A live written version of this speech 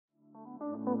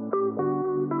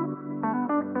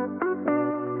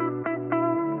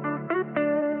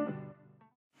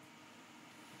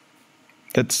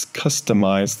let's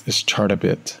customize this chart a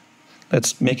bit.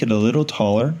 Let's make it a little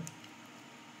taller.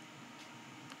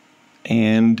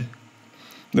 And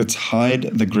let's hide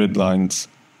the grid lines.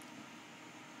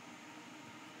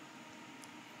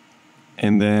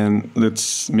 And then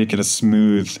let's make it a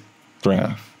smooth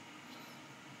graph.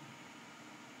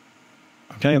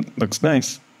 Okay, looks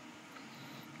nice.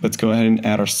 Let's go ahead and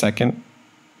add our second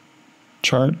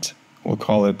chart. We'll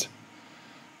call it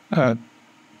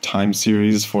time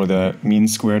series for the mean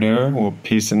squared error. We'll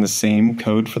paste in the same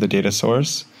code for the data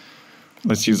source.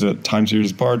 Let's use a time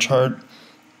series bar chart.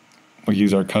 We'll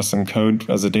use our custom code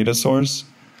as a data source.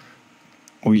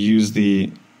 We'll use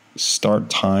the start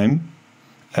time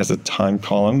as a time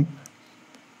column,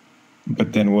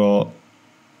 but then we'll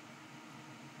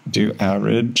do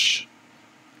average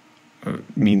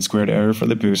mean squared error for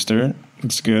the booster.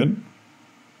 Looks good.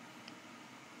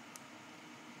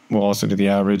 We'll also do the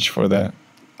average for the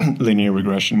linear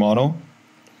regression model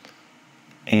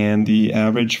and the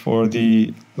average for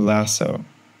the lasso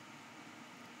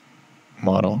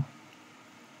model.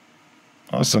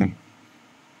 Awesome.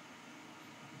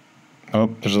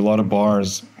 Oh, there's a lot of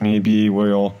bars. Maybe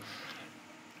we'll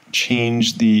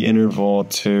change the interval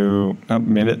to a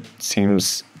minute.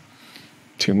 Seems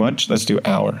too much. Let's do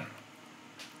hour.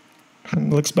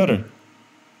 Looks better.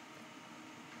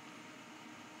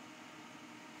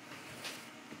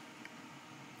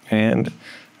 And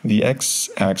the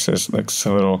x-axis looks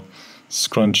a little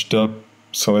scrunched up,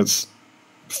 so let's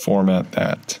format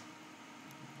that.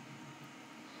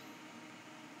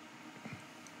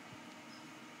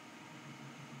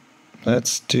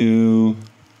 Let's try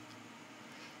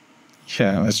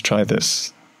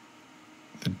this.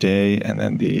 The day and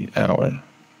then the hour.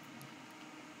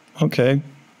 Okay,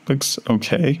 looks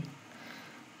okay.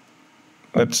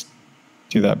 Let's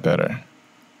do that better.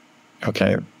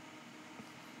 Okay.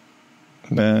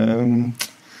 Then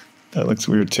that looks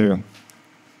weird too.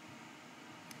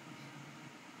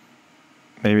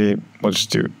 Maybe we'll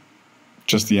just do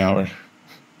just the hour.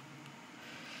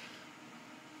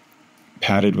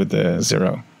 Padded with the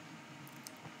 0.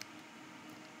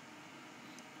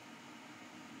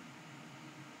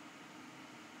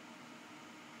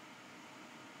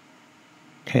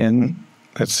 And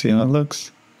let's see how it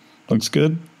looks. Looks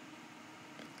good.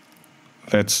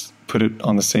 Let's put it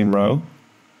on the same row.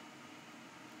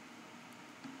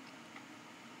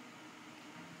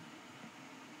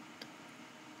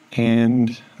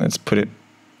 And let's put it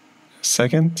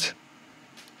second.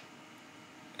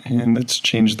 And let's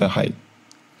change the height.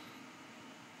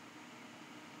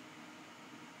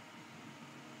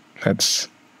 Let's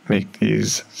make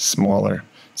these smaller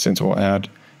since we'll add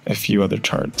a few other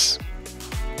charts.